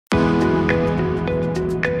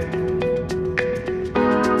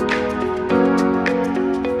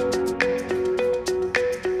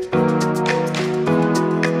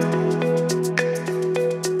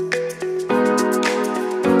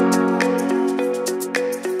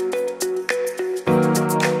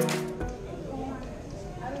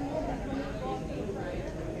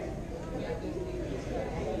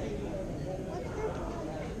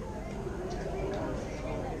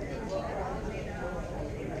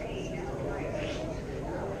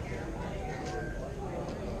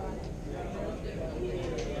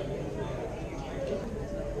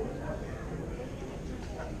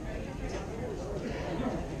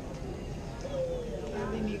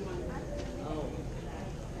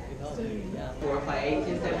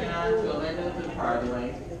458-279 to Orlando to the priority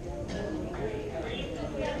lane.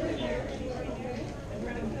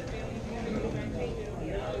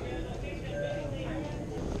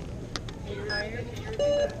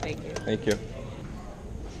 Thank you. Thank you.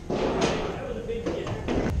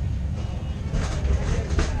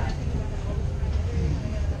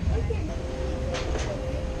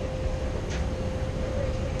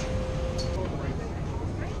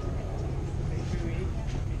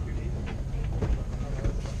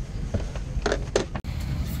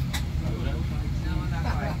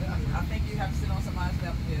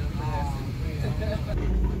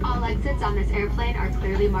 All exits on this airplane are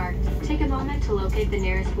clearly marked. Take a moment to locate the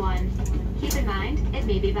nearest one. Keep in mind, it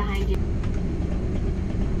may be behind you.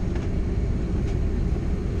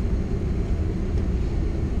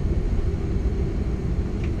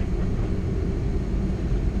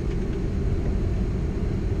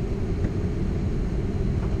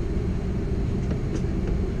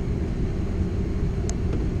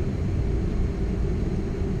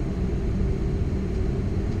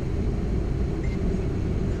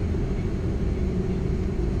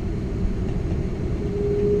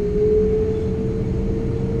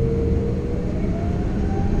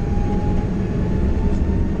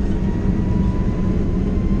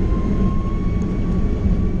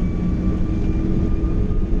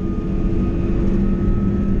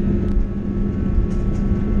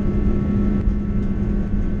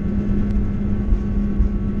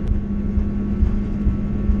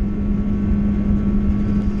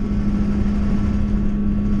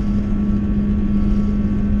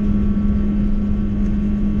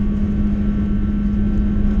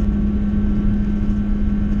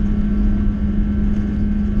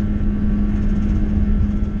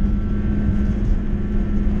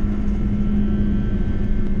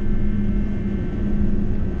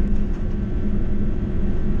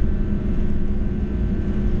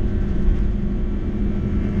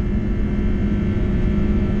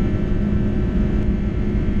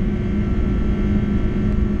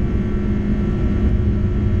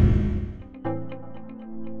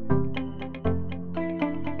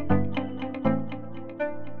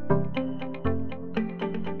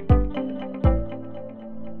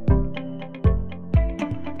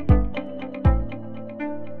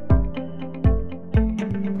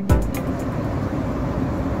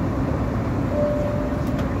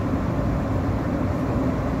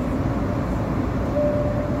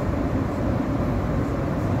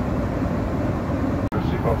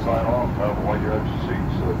 Sign off, while you're at your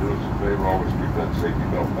seats, do us a favor, always keep that safety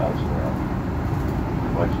belt fastened around.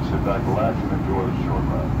 We'd like you to sit back, relax, and enjoy the short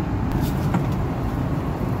ride.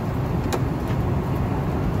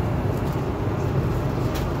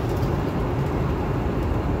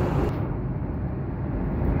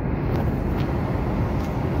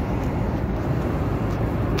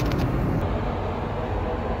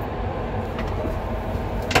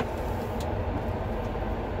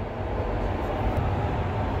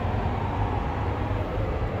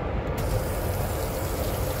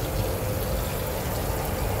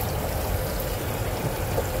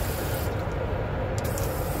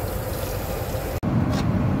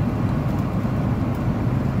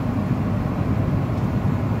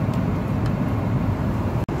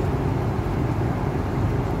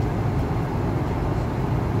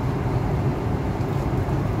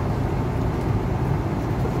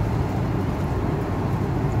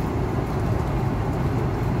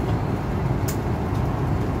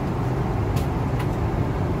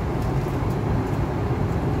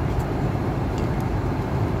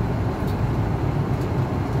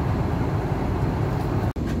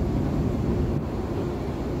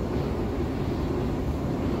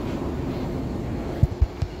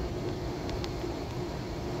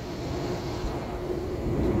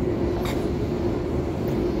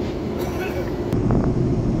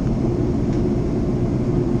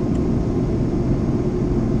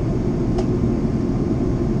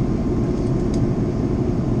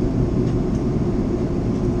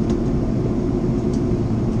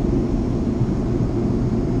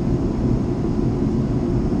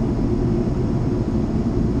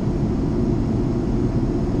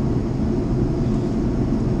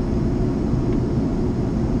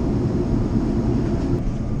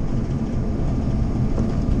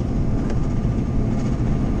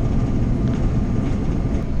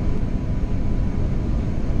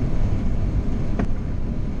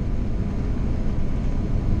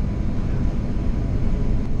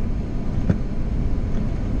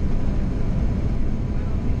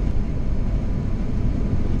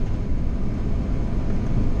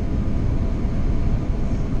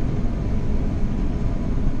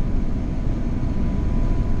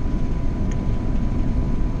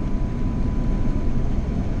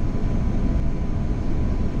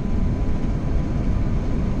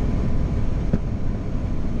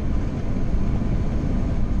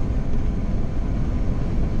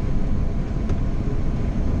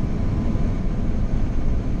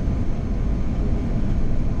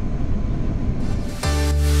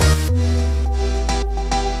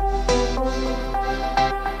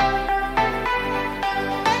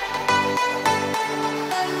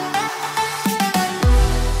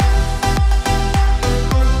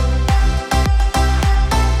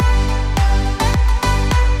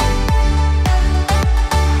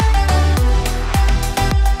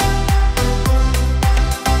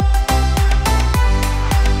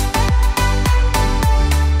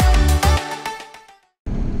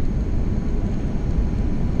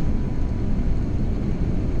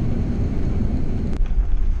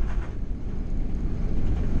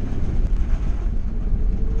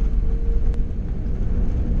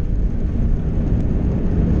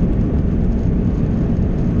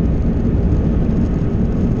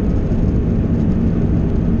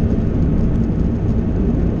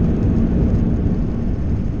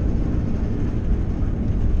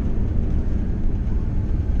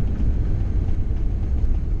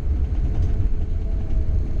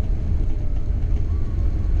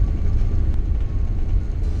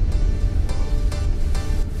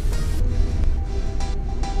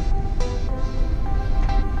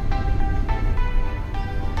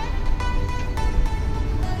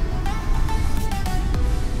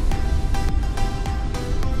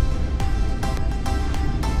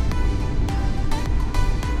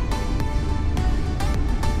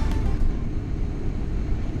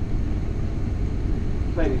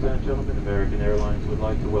 gentlemen, American Airlines would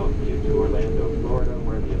like to welcome you to Orlando, Florida,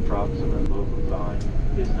 where the approximate local time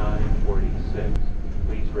is 9:46.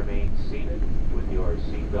 Please remain seated with your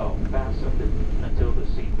seatbelt fastened until the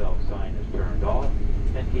seatbelt sign is turned off,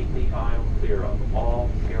 and keep the aisle clear of all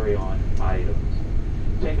carry-on items.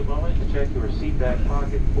 Take a moment to check your seat back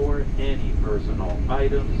pocket for any personal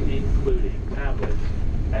items, including tablets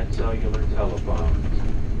and cellular telephones.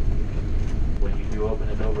 When you do open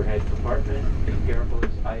an overhead compartment, be careful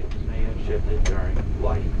as items may have shifted during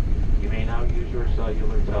flight. You may now use your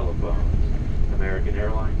cellular telephones. American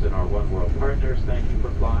Airlines and our One World partners, thank you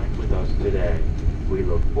for flying with us today. We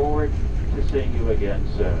look forward to seeing you again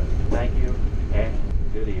soon. Thank you and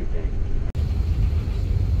good evening.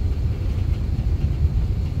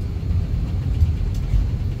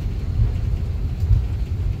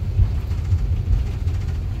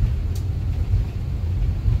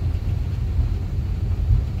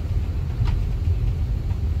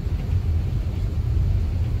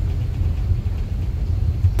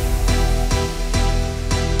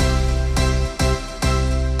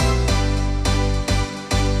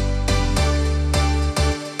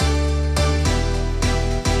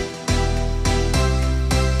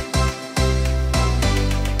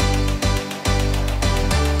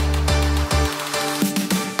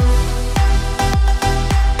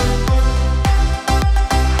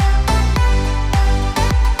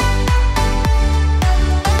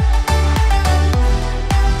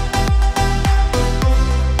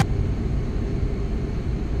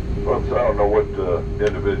 I don't know what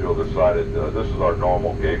individual decided, this is our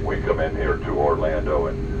normal gate. We come in here to Orlando,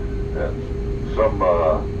 and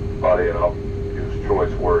somebody, and I'll use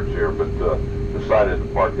choice words here, but decided to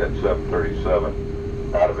park that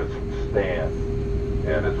 737 out of its stand.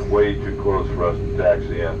 And it's way too close for us to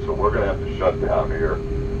taxi in, so we're going to have to shut down here,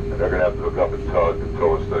 and they're going to have to hook up a tug to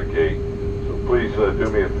tow us to the gate. So please do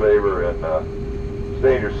me a favor and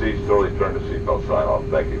stay in your seats until they turn the seatbelt sign off.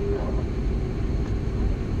 Thank you.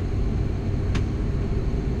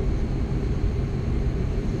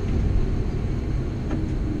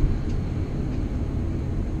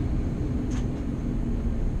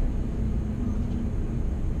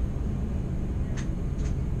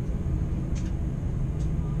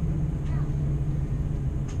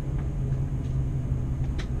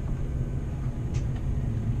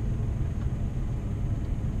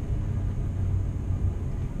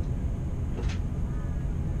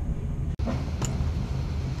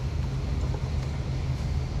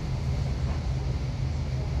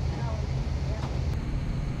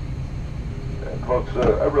 Folks,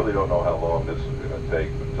 I really don't know how long this is going to take,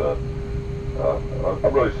 but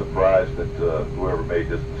I'm really surprised that whoever made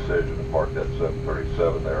this decision to park that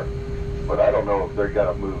 737 there. But I don't know if they're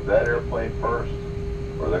going to move that airplane first,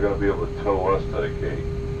 or they're going to be able to tow us to the gate.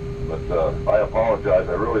 But I apologize.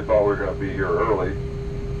 I really thought we were going to be here early,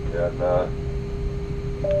 and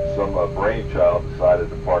some brainchild decided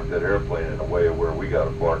to park that airplane in a way where we got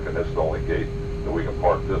to park, and this is the only gate that we can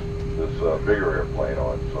park this bigger airplane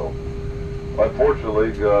on. So.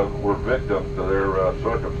 Unfortunately, we're victims to their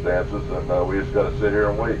circumstances, and we just got to sit here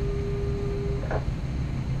and wait.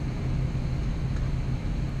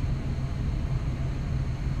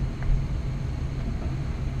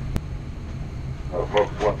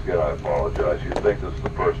 Folks, once again, I apologize. You'd think this is the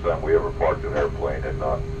first time we ever parked an airplane in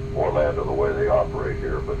Orlando the way they operate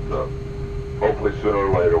here, but hopefully sooner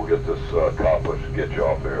or later we'll get this accomplished and get you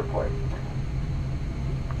off the airplane.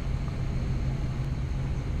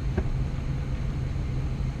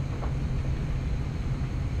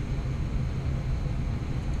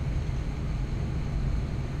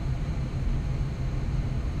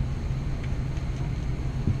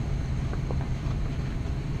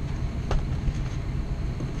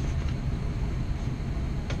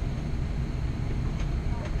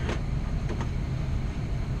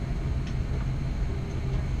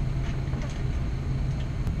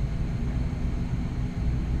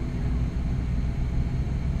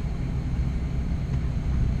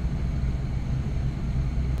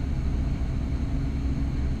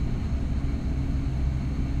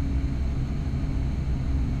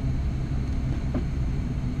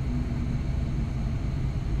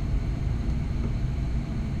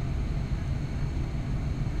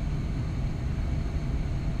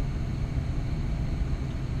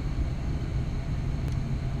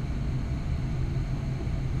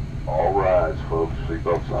 All rise, folks.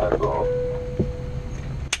 Seatbelt signs off.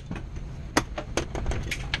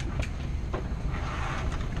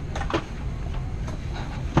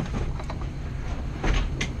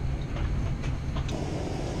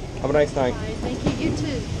 Have a nice night. All right, thank you. You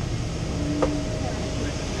too.